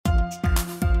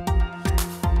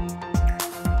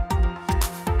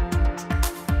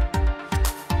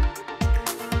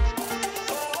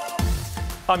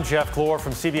I'm Jeff Glor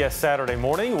from CBS Saturday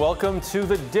Morning. Welcome to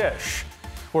The Dish.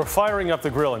 We're firing up the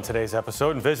grill in today's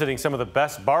episode and visiting some of the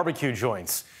best barbecue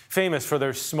joints, famous for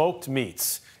their smoked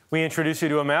meats. We introduce you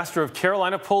to a master of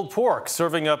Carolina pulled pork,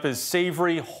 serving up his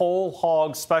savory whole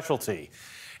hog specialty.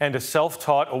 And a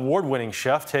self-taught award-winning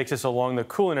chef takes us along the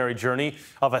culinary journey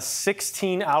of a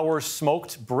 16-hour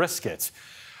smoked brisket.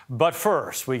 But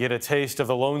first, we get a taste of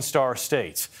the Lone Star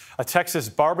State. A Texas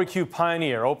barbecue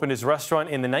pioneer opened his restaurant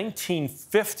in the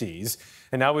 1950s,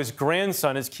 and now his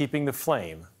grandson is keeping the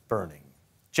flame burning.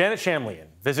 Janet Shamlian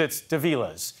visits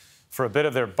Davila's for a bit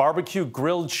of their barbecue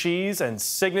grilled cheese and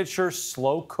signature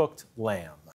slow-cooked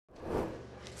lamb.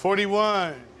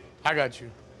 41. I got you.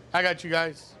 I got you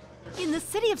guys. In the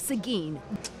city of Seguin,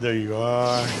 There you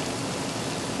are.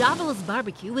 Davila's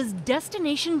Barbecue is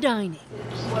destination dining.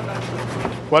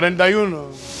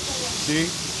 41. See?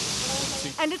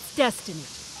 And it's destiny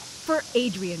for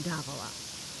Adrian Davila.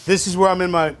 This is where I'm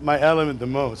in my element the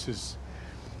most, is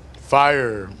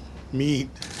fire, meat.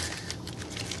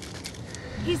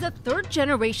 He's a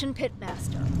third-generation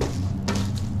pitmaster.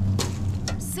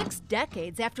 6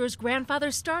 decades after his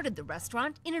grandfather started the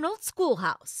restaurant in an old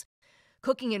schoolhouse.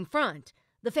 Cooking in front,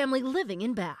 the family living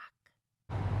in back.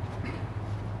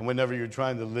 Whenever you're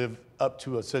trying to live up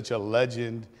to such a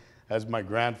legend as my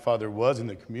grandfather was in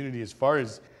the community, as far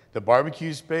as the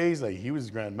barbecue space, like he was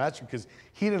grand master because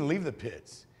he didn't leave the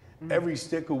pits. Every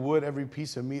stick of wood, every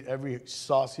piece of meat, every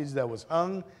sausage that was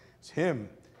hung, it's him.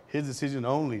 His decision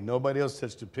only. Nobody else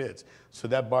touched the pits. So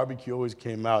that barbecue always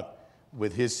came out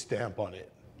with his stamp on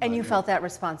it. And you felt that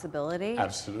responsibility?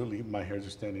 Absolutely. My hairs are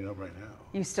standing up right now.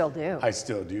 You still do? I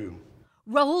still do.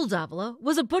 Raul Davila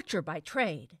was a butcher by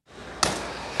trade.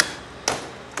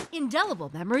 Indelible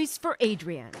memories for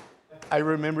Adrian. I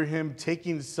remember him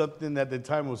taking something that at the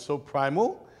time was so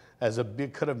primal as a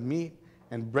big cut of meat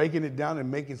and breaking it down and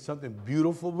making something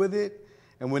beautiful with it.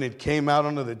 And when it came out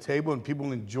onto the table and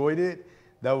people enjoyed it,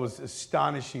 that was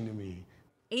astonishing to me.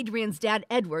 Adrian's dad,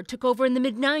 Edward, took over in the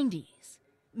mid-90s,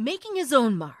 making his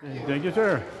own mark. Thank you,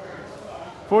 sir.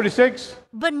 46?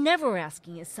 But never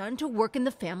asking his son to work in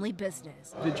the family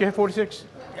business. Did you have 46?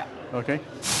 Yeah. Okay.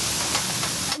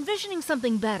 Envisioning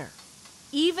something better,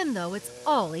 even though it's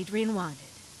all Adrian wanted.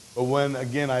 But when,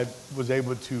 again, I was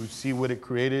able to see what it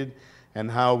created and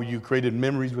how you created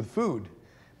memories with food.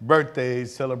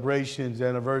 Birthdays, celebrations,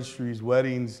 anniversaries,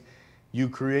 weddings, you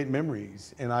create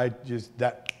memories. And I just,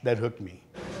 that hooked me.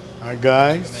 All right,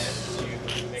 guys.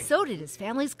 So did his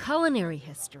family's culinary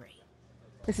history.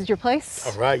 This is your place?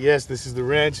 All right, yes, this is the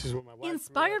ranch. This is where my wife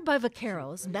Inspired by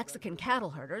vaqueros, Mexican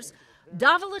cattle herders,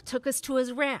 Davila took us to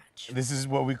his ranch. This is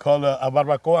what we call a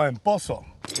barbacoa en pozo.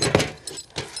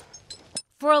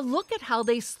 For a look at how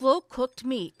they slow-cooked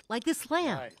meat, like this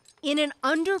lamb, in an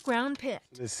underground pit.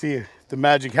 Let's see if the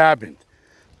magic happened.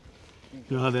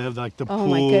 You know how they have like the pool. Oh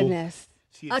my goodness.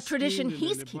 A tradition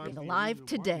he's keeping alive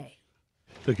today.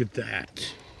 Look at that.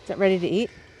 Is it ready to eat?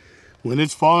 When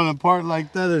it's falling apart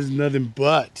like that, there's nothing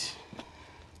but.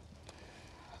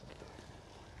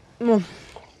 Moist.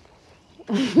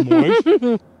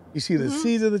 You see the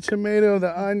seeds of the tomato,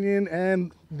 the onion,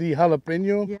 and the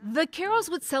jalapeno. Yeah. Vaqueros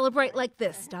would celebrate like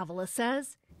this, Davila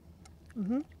says.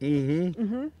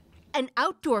 An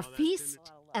outdoor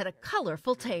feast at a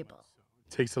colorful table.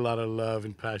 It takes a lot of love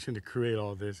and passion to create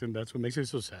all this, and that's what makes it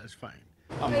so satisfying.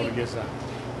 I'm gonna get some.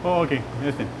 Oh, okay.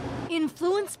 Listen.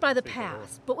 Influenced by the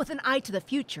past, but with an eye to the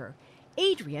future,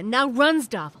 Adrian now runs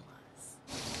Davila's.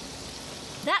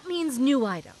 That means new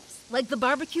items, like the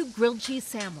barbecue grilled cheese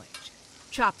sandwich,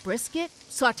 chopped brisket,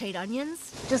 sautéed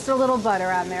onions. Just a little butter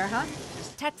on there, huh?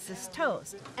 Texas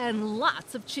toast, and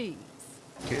lots of cheese.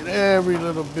 Get every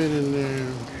little bit in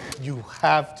there. You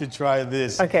have to try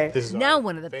this. Okay. This is Now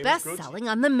one of the best-selling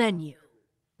on the menu.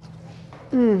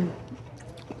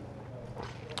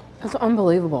 That's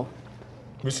unbelievable.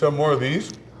 We sell more of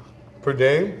these per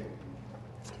day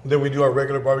than we do our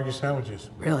regular barbecue sandwiches.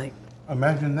 Really?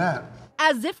 Imagine that.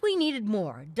 As if we needed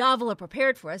more, Davila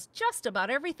prepared for us just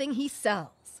about everything he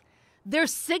sells. Their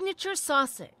signature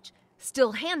sausage,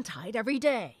 still hand-tied every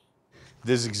day.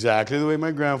 This is exactly the way my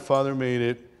grandfather made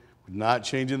it. We're not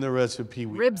changing the recipe.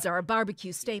 Ribs are a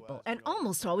barbecue staple and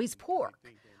almost always pork.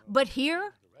 But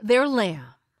here, they're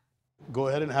lamb. Go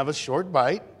ahead and have a short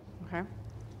bite. Okay.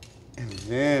 And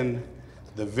then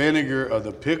the vinegar or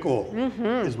the pickle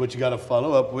is what you got to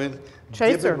follow up with.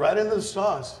 Dip it right into the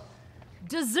sauce.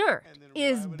 Dessert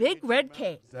is big red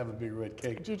cake. Have a big red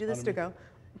cake. Do you do this to go?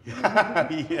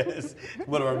 Yes.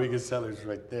 One of our biggest sellers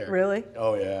right there. Really?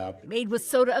 Oh, yeah. Made with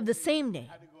soda of the same name,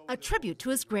 a tribute to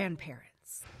his grandparents.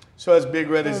 So as Big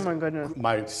Red as my goodness.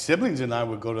 my siblings and I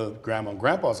would go to Grandma and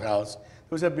Grandpa's house,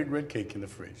 It was that big red cake in the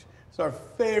fridge. It's our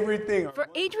favorite thing. For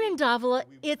Adrian Davila,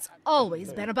 it's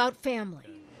always been about family.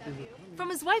 From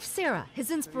his wife Sarah,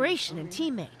 his inspiration and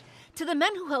teammate, to the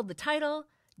men who held the title,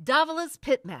 Davila's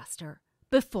pitmaster,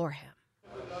 before him.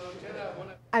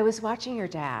 I was watching your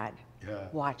dad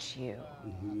watch you,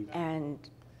 Mm-hmm. and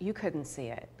you couldn't see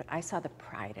it, but I saw the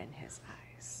pride in his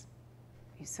eyes.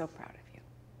 He's so proud of you.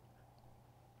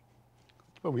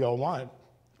 What we all want,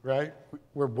 right?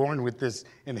 We're born with this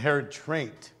inherent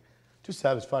trait to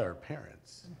satisfy our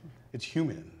parents. Mm-hmm. It's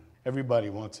human. Everybody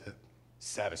wants to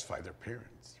satisfy their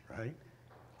parents, right?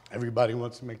 Everybody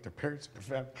wants to make their parents and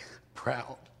their family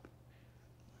proud.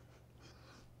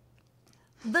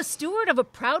 The steward of a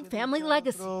proud family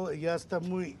legacy, Ya está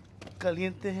muy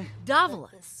caliente.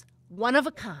 Davila's one of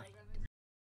a kind.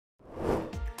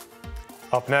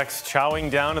 Up next,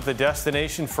 chowing down at the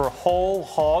destination for whole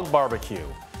hog barbecue.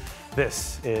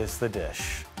 This is The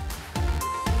Dish.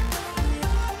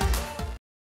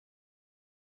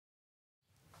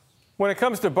 When it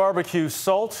comes to barbecue,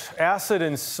 salt, acid,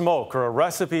 and smoke are a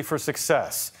recipe for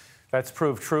success. That's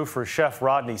proved true for Chef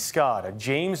Rodney Scott, a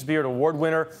James Beard Award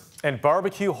winner and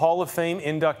Barbecue Hall of Fame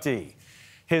inductee.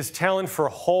 His talent for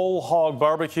whole hog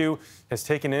barbecue has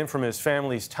taken him from his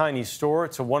family's tiny store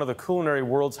to one of the culinary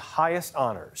world's highest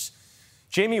honors.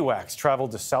 Jamie Wax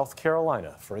traveled to South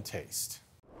Carolina for a taste.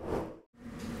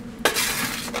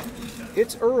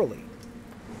 It's early,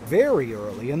 very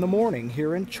early in the morning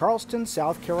here in Charleston,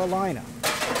 South Carolina.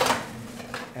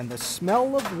 And the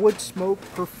smell of wood smoke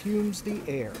perfumes the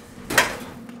air.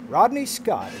 Rodney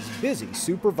Scott is busy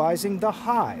supervising the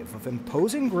hive of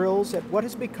imposing grills at what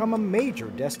has become a major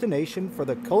destination for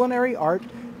the culinary art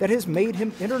that has made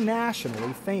him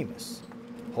internationally famous,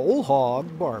 whole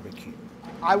hog barbecue.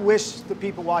 I wish the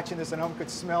people watching this at home could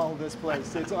smell this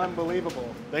place. It's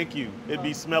unbelievable. Thank you. It'd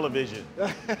be smell-o-vision.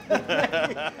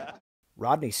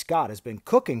 Rodney Scott has been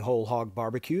cooking whole hog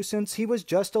barbecue since he was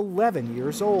just 11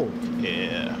 years old.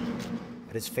 Yeah.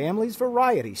 At his family's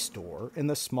variety store in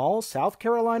the small South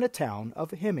Carolina town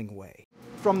of Hemingway.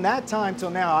 From that time till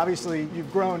now, obviously,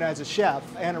 you've grown as a chef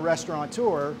and a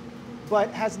restaurateur, but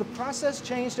has the process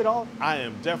changed at all? I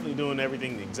am definitely doing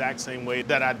everything the exact same way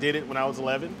that I did it when I was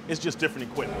 11. It's just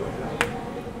different equipment.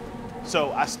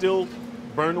 So I still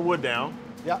burn the wood down,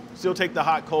 still take the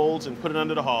hot coals and put it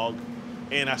under the hog,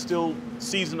 and I still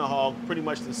season the hog pretty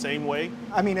much the same way.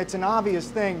 I mean, it's an obvious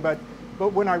thing, but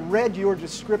when I read your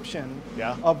description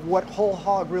of what whole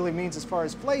hog really means as far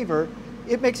as flavor,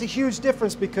 it makes a huge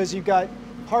difference because you've got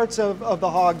parts of the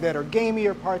hog that are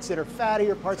gamier, parts that are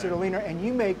fattier, parts that are leaner, and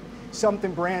you make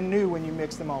something brand new when you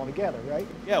mix them all together, right?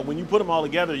 Yeah, when you put them all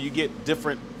together, you get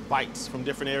different bites from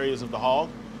different areas of the hog.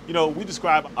 You know, we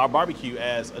describe our barbecue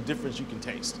as a difference you can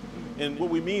taste. And what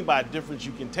we mean by difference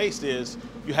you can taste is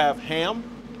you have ham,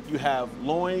 you have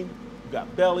loin, you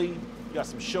got belly, you got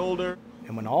some shoulder.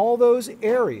 And when all those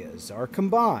areas are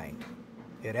combined,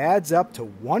 it adds up to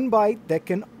one bite that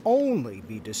can only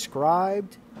be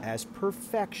described as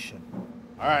perfection.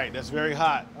 All right, that's very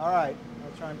hot. All right,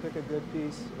 I'll try and pick a good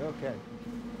piece. Okay.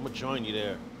 I'm gonna join you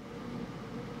there.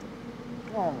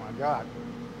 Oh my God.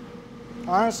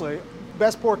 Honestly,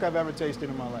 best pork I've ever tasted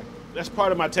in my life. That's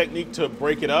part of my technique to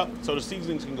break it up so the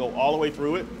seasonings can go all the way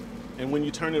through it. And when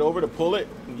you turn it over to pull it,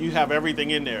 you have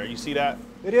everything in there. You see that?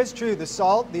 It is true. The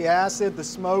salt, the acid, the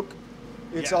smoke,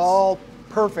 it's all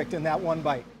perfect in that one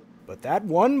bite. But that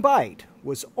one bite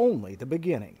was only the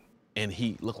beginning. And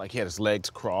he looked like he had his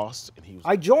legs crossed. And he was.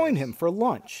 I joined him for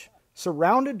lunch,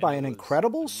 surrounded by an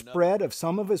incredible spread of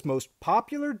some of his most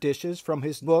popular dishes from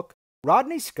his book,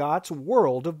 Rodney Scott's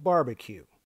World of Barbecue.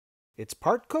 It's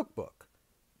part cookbook,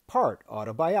 part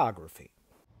autobiography.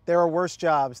 There are worse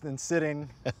jobs than sitting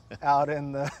out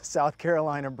in the South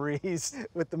Carolina breeze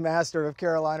with the master of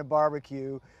Carolina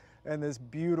barbecue and this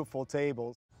beautiful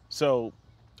table. So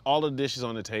all the dishes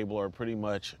on the table are pretty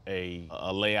much a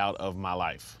layout of my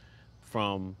life.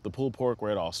 From the pulled pork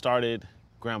where it all started,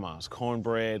 grandma's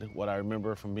cornbread, what I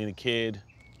remember from being a kid,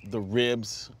 the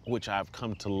ribs, which I've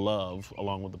come to love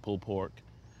along with the pulled pork,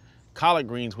 collard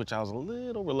greens, which I was a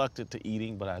little reluctant to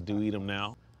eating, but I do eat them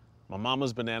now, my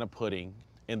mama's banana pudding,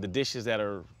 and the dishes that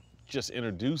are just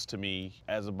introduced to me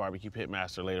as a barbecue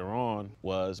pitmaster later on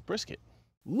was brisket.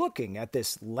 Looking at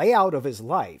this layout of his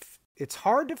life, it's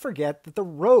hard to forget that the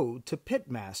road to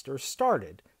pitmaster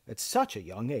started at such a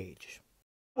young age.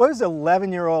 What is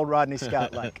 11-year-old Rodney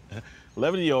Scott like?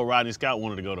 11-year-old Rodney Scott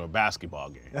wanted to go to a basketball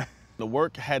game. The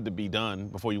work had to be done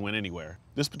before you went anywhere.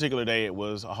 This particular day, it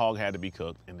was a hog had to be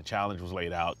cooked, and the challenge was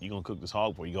laid out. You're gonna cook this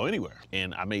hog before you go anywhere.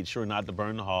 And I made sure not to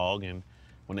burn the hog, and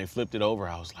when they flipped it over,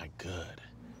 I was like, good.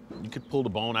 You could pull the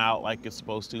bone out like it's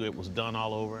supposed to. It was done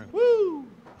all over. Woo!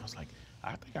 I was like,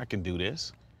 I think I can do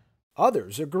this.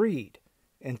 Others agreed.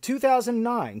 In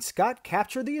 2009, Scott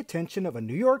captured the attention of a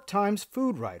New York Times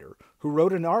food writer who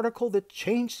wrote an article that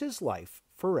changed his life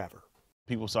forever.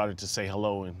 People started to say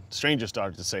hello, and strangers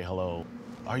started to say hello.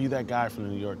 Are you that guy from the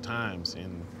New York Times?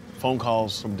 And phone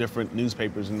calls from different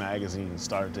newspapers and magazines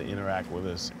started to interact with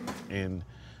us, and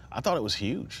I thought it was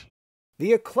huge.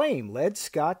 The acclaim led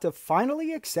Scott to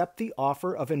finally accept the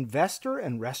offer of investor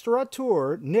and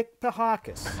restaurateur Nick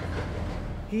Pahakis.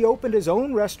 He opened his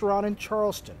own restaurant in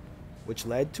Charleston, which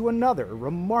led to another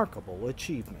remarkable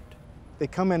achievement. They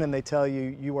come in and they tell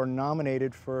you you are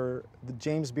nominated for the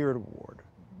James Beard Award.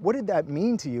 What did that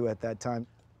mean to you at that time?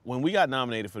 When we got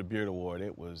nominated for the Beard Award,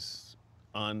 it was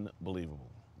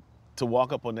unbelievable. To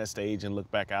walk up on that stage and look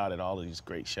back out at all of these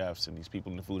great chefs and these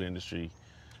people in the food industry,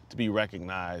 to be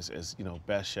recognized as,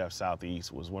 best chef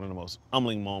Southeast was one of the most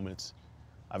humbling moments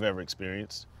I've ever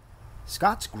experienced.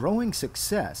 Scott's growing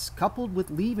success, coupled with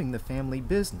leaving the family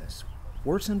business,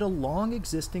 worsened a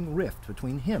long-existing rift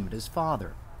between him and his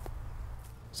father.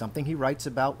 Something he writes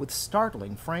about with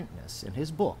startling frankness in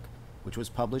his book, which was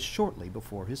published shortly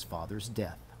before his father's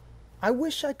death. I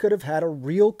wish I could have had a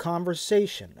real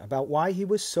conversation about why he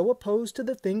was so opposed to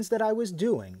the things that I was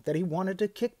doing that he wanted to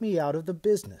kick me out of the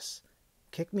business,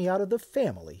 kick me out of the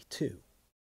family, too.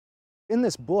 In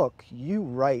this book, you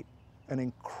write an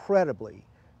incredibly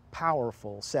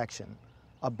powerful section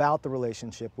about the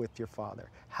relationship with your father.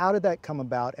 How did that come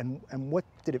about, and what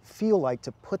did it feel like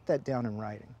to put that down in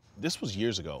writing? This was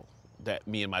years ago that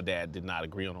me and my dad did not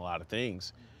agree on a lot of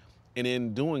things. And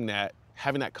in doing that,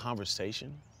 having that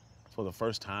conversation for the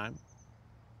first time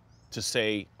to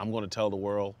say, I'm going to tell the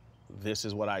world this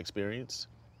is what I experienced,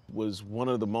 was one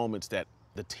of the moments that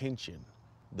the tension,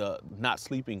 the not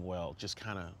sleeping well, just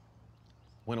kind of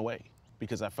went away,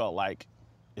 because I felt like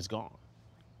it's gone.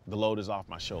 The load is off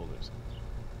my shoulders.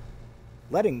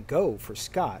 Letting go for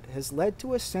Scott has led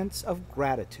to a sense of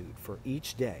gratitude for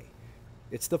each day.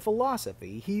 It's the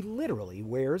philosophy he literally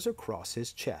wears across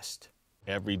his chest.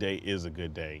 Every day is a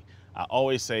good day. I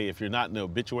always say, if you're not in the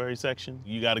obituary section,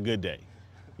 you got a good day.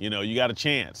 You got a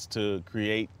chance to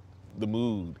create the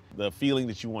mood, the feeling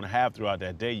that you want to have throughout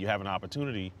that day. You have an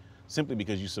opportunity simply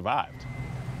because you survived.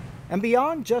 And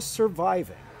beyond just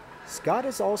surviving, Scott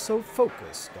is also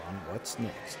focused on what's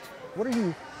next. What are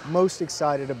you most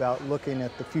excited about looking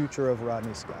at the future of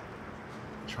Rodney Scott?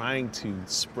 Trying to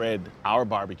spread our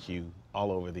barbecue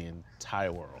all over the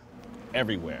entire world,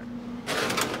 everywhere.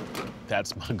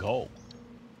 That's my goal.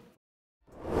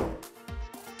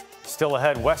 Still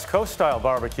ahead, West Coast style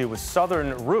barbecue with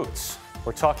Southern roots.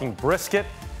 We're talking brisket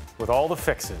with all the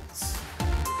fixins.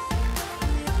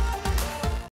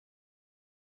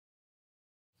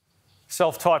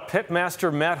 Self-taught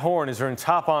pitmaster Matt Horn has earned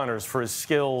top honors for his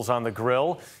skills on the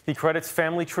grill. He credits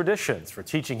family traditions for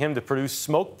teaching him to produce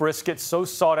smoked brisket so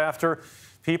sought after,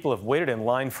 people have waited in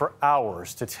line for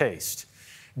hours to taste.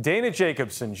 Dana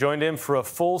Jacobson joined him for a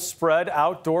full spread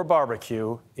outdoor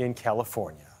barbecue in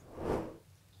California.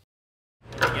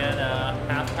 Get a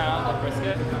half pound of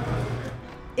brisket.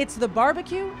 It's the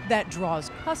barbecue that draws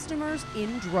customers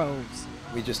in droves.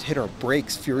 We just hit our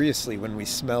brakes furiously when we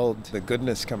smelled the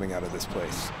goodness coming out of this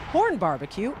place. Horn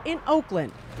Barbecue in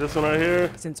Oakland. This one right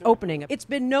here? Since opening, it's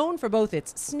been known for both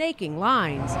its snaking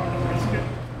lines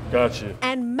Gotcha.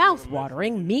 and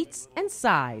mouth-watering meats and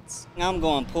sides. I'm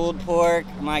going pulled pork,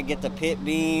 I might get the pit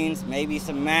beans, maybe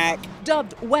some mac.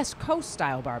 Dubbed West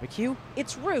Coast-style barbecue,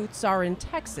 its roots are in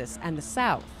Texas and the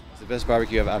South. It's the best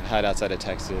barbecue I've had outside of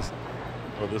Texas.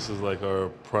 Well, this is like our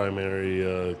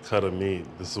primary cut of meat.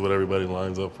 This is what everybody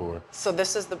lines up for. So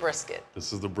this is the brisket.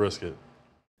 This is the brisket.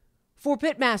 For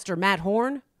pitmaster Matt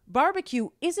Horn, barbecue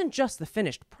isn't just the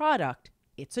finished product,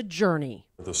 it's a journey.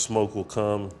 The smoke will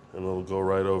come and it'll go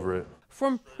right over it.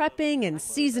 From prepping and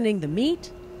seasoning the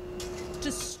meat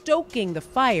to stoking the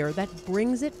fire that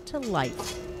brings it to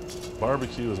life.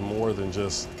 Barbecue is more than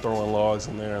just throwing logs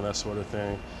in there and that sort of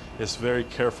thing. It's very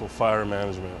careful fire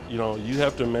management. You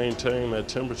have to maintain that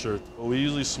temperature. We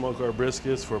usually smoke our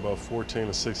briskets for about 14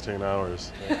 to 16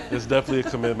 hours. It's definitely a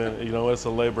commitment. It's a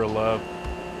labor of love.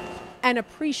 An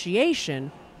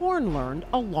appreciation Horn learned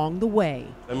along the way.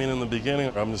 In the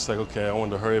beginning, I'm just like, okay, I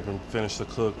wanted to hurry up and finish the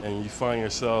cook. And you find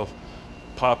yourself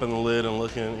popping the lid and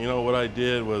looking. What I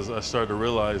did was I started to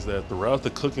realize that throughout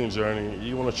the cooking journey,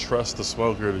 you want to trust the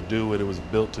smoker to do what it was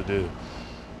built to do.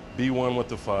 Be one with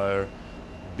the fire.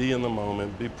 Be in the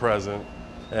moment, be present,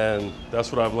 and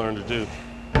that's what I've learned to do.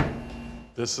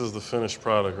 This is the finished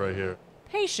product right here.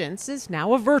 Patience is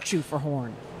now a virtue for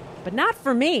Horn, but not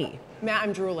for me. Matt,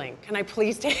 I'm drooling. Can I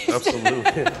please taste Absolutely.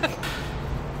 There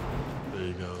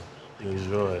you go.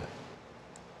 Enjoy.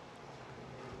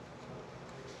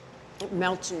 It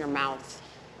melts in your mouth.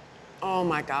 Oh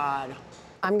my God.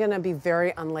 I'm gonna be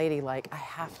very unladylike. I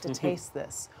have to taste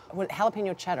this.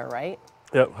 Jalapeno cheddar, right?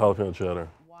 Yep, jalapeno cheddar.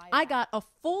 I got a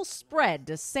full spread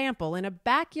to sample in a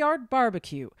backyard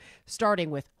barbecue, starting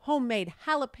with homemade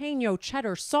jalapeno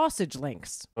cheddar sausage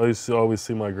links. I used to always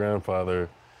see my grandfather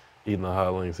eating the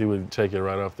hot links. He would take it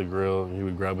right off the grill, and he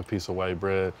would grab a piece of white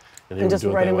bread, and he would just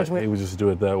do it that way. He would just do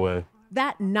it that way.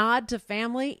 That nod to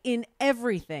family in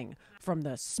everything, from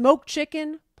the smoked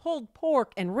chicken, pulled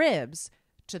pork, and ribs,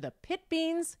 to the pit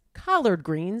beans, collard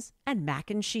greens, and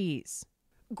mac and cheese.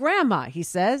 Grandma, he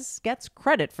says, gets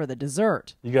credit for the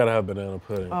dessert. You gotta have banana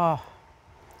pudding. Oh,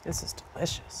 this is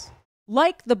delicious.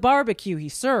 Like the barbecue he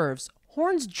serves,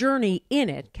 Horn's journey in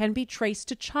it can be traced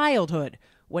to childhood,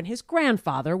 when his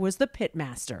grandfather was the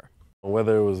pitmaster.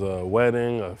 Whether it was a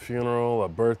wedding, a funeral, a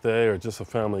birthday, or just a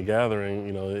family gathering,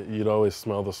 you know, you'd always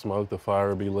smell the smoke, the fire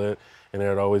would be lit, and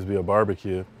there'd always be a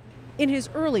barbecue. In his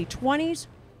early 20s,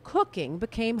 cooking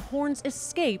became Horn's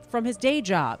escape from his day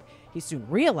job. He soon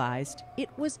realized it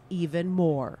was even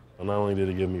more. Not only did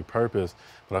it give me purpose,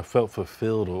 but I felt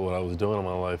fulfilled with what I was doing in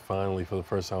my life finally for the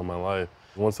first time in my life.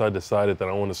 Once I decided that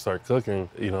I wanted to start cooking,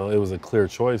 you know, it was a clear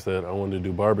choice that I wanted to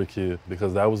do barbecue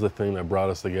because that was the thing that brought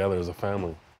us together as a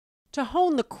family. To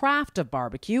hone the craft of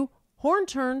barbecue, Horn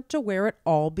turned to where it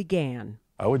all began.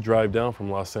 I would drive down from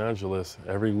Los Angeles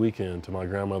every weekend to my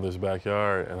grandmother's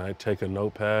backyard, and I'd take a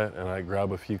notepad and I'd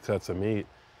grab a few cuts of meat,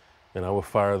 and I would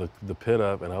fire the pit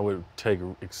up, and I would take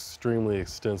extremely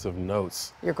extensive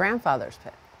notes. Your grandfather's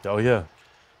pit. Oh yeah,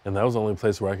 and that was the only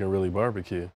place where I could really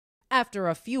barbecue. After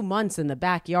a few months in the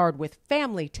backyard with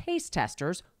family taste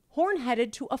testers, Horn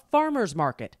headed to a farmer's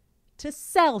market to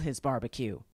sell his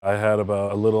barbecue. I had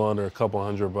about a little under a couple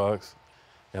 $100,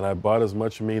 and I bought as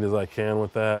much meat as I can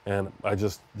with that, and I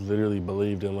just literally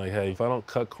believed in, like, hey, if I don't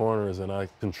cut corners and I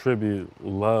contribute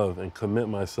love and commit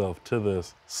myself to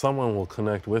this, someone will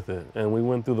connect with it. And we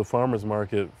went through the farmer's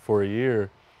market for a year,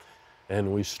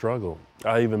 and we struggled.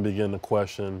 I even began to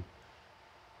question,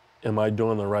 am I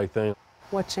doing the right thing?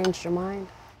 What changed your mind?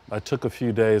 I took a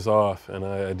few days off, and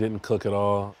I didn't cook at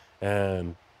all,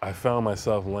 and I found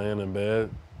myself laying in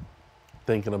bed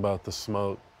thinking about the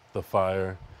smoke, the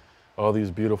fire, all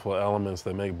these beautiful elements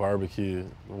that make barbecue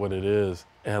what it is.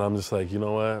 And I'm just like, you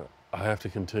know what? I have to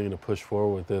continue to push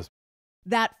forward with this.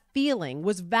 That feeling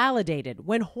was validated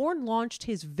when Horn launched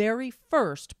his very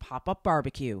first pop-up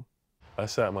barbecue. I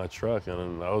sat in my truck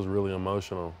and I was really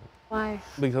emotional. Why?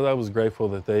 Because I was grateful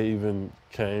that they even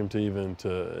came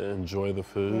to enjoy the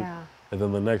food. Yeah. And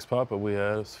then the next pop-up we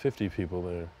had was 50 people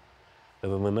there.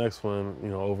 And then the next one, you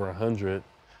know, over 100.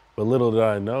 But little did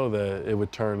I know that it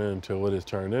would turn into what it's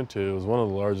turned into. It was one of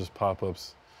the largest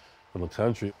pop-ups in the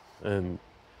country, and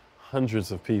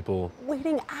hundreds of people.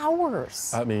 Waiting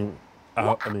hours. I mean,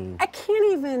 I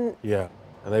can't even. Yeah,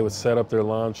 and they would set up their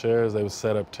lawn chairs. They would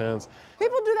set up tents.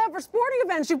 People do that for sporting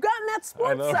events. You've gotten that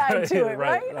sports side to it,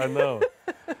 right? I know.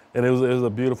 And it was a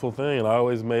beautiful thing, and I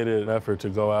always made it an effort to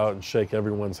go out and shake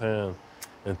everyone's hand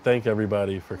and thank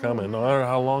everybody for coming, no matter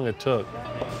how long it took.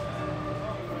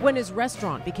 When his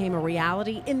restaurant became a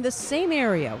reality in the same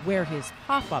area where his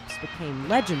pop-ups became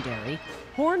legendary,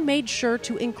 Horn made sure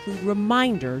to include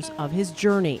reminders of his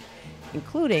journey,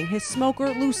 including his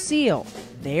smoker Lucille,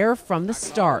 there from the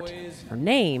start. Her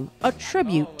name, a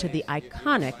tribute to the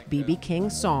iconic B.B.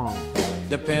 King song.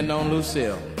 Depend on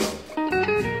Lucille.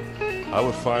 I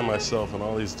would find myself in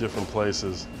all these different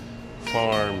places,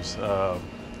 farms,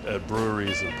 at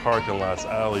breweries and parking lots,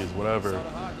 alleys, whatever,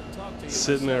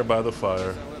 sitting there by the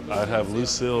fire. I'd have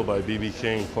Lucille by B.B.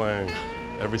 King playing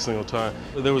every single time.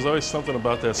 There was always something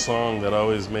about that song that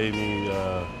always made me,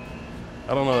 I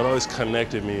don't know, it always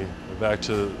connected me back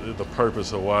to the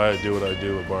purpose of why I do what I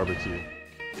do with barbecue.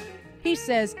 He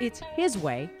says it's his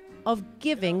way of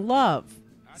giving love,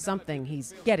 something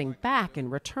he's getting back in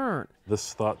return.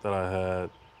 This thought that I had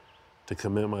to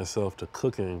commit myself to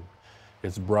cooking,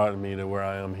 it's brought me to where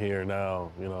I am here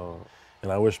now, you know.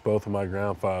 And I wish both of my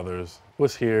grandfathers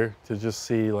was here to just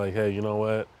see, like, hey, you know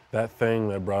what? That thing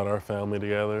that brought our family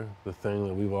together, the thing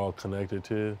that we've all connected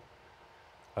to,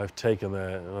 I've taken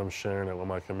that and I'm sharing it with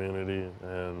my community,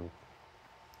 and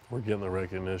we're getting the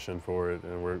recognition for it,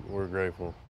 and we're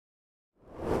grateful.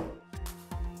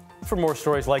 For more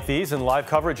stories like these and live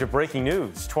coverage of breaking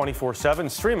news 24/7,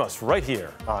 stream us right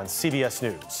here on CBS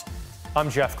News.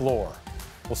 I'm Jeff Glor.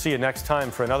 We'll see you next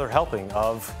time for another helping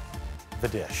of The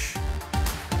Dish.